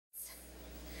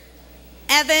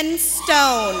Evan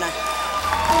Stone.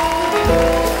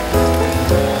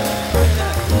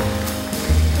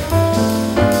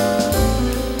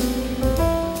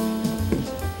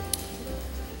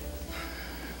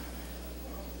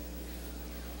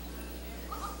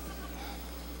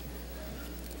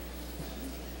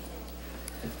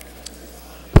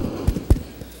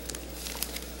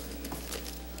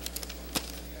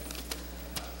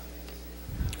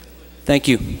 Thank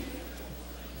you.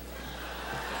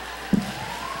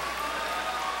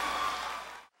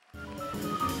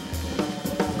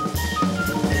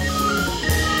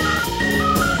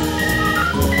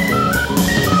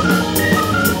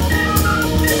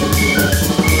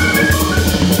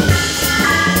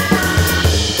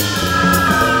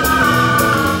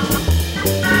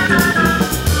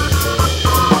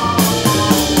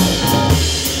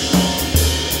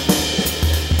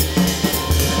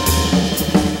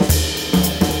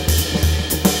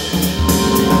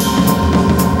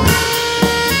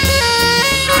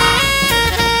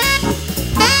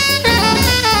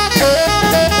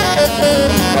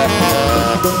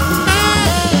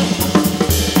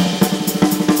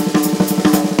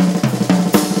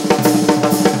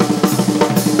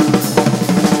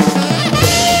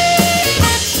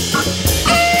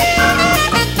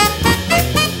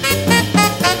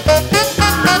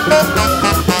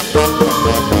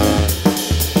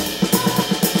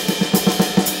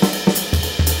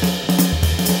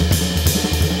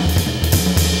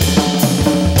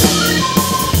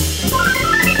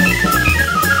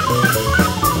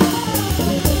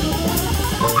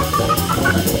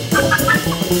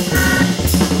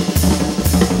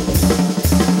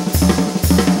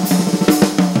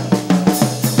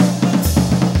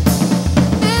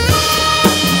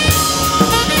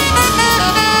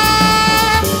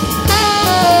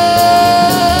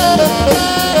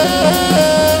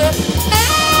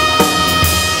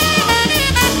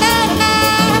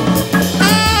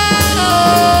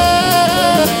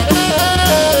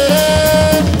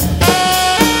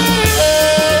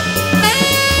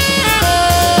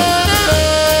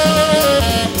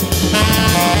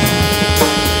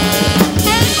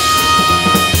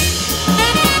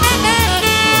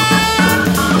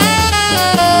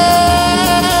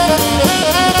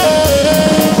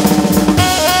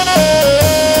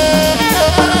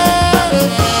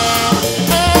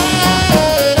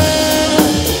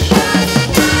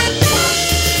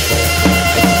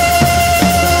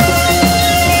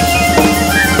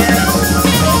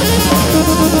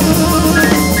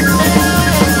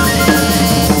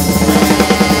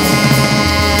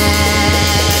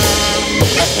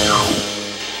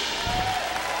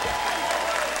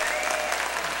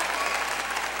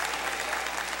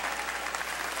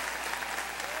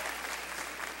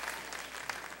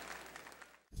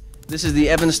 This is the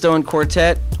Evan Stone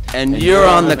Quartet, and you're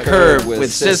on the curb with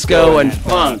Cisco and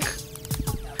Funk.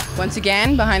 Once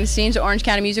again, behind the scenes at Orange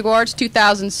County Music Awards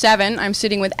 2007, I'm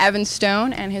sitting with Evan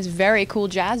Stone and his very cool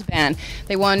jazz band.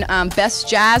 They won Best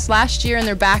Jazz last year, and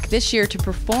they're back this year to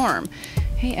perform.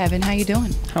 Hey, Evan, how you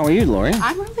doing? How are you, Lori?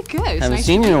 I'm really good. Haven't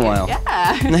seen you in a while.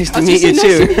 Yeah. Nice to meet you,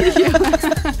 too.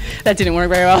 That didn't work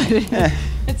very well.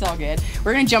 It's all good.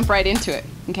 We're going to jump right into it,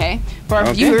 okay? For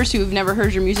our viewers who have never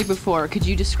heard your music before, could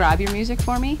you describe your music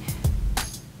for me?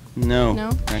 No.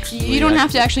 No? Actually, you don't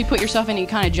have to actually put yourself in any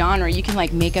kind of genre. You can,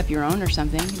 like, make up your own or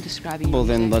something describing your Well,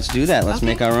 music. then let's do that. Let's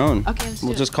make our own. Okay, let's do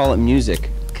We'll it. just call it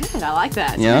music. Good, I like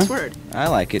that. It's Yeah? a nice word. I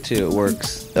like it, too. It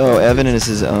works. Oh, Evan is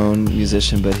his own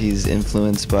musician, but he's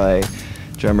influenced by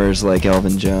drummers like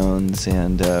Elvin Jones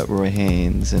and Roy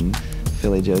Haynes and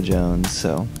Philly Joe Jones,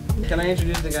 so. Can I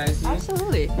introduce the guys to you?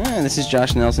 Absolutely. This is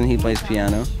Josh Nelson. He plays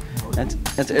piano.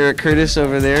 That's Eric Curtis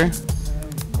over there.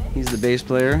 He's the bass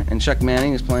player. And Chuck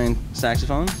Manning is playing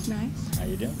saxophone. Nice. How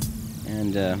you doing?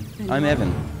 And I'm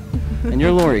Evan. And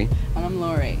you're Lori. And I'm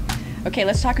Lori. Okay,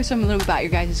 let's talk a little about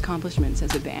your guys' accomplishments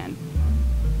as a band.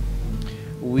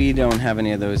 We don't have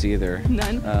any of those either.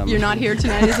 None? You're not here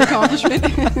tonight as accomplishment?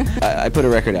 I put a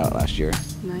record out last year.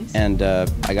 Nice. And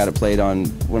I got it played on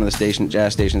one of the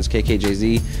jazz stations,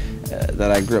 KKJZ,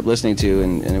 that I grew up listening to,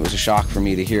 and it was a shock for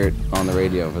me to hear it on the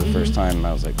radio for the first time. And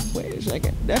I was like, wait a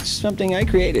second, that's something I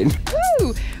created.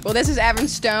 Woo! Well, this is Evan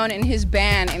Stone and his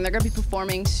band, and they're going to be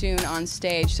performing soon on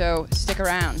stage, so stick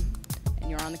around, and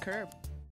you're on the curb.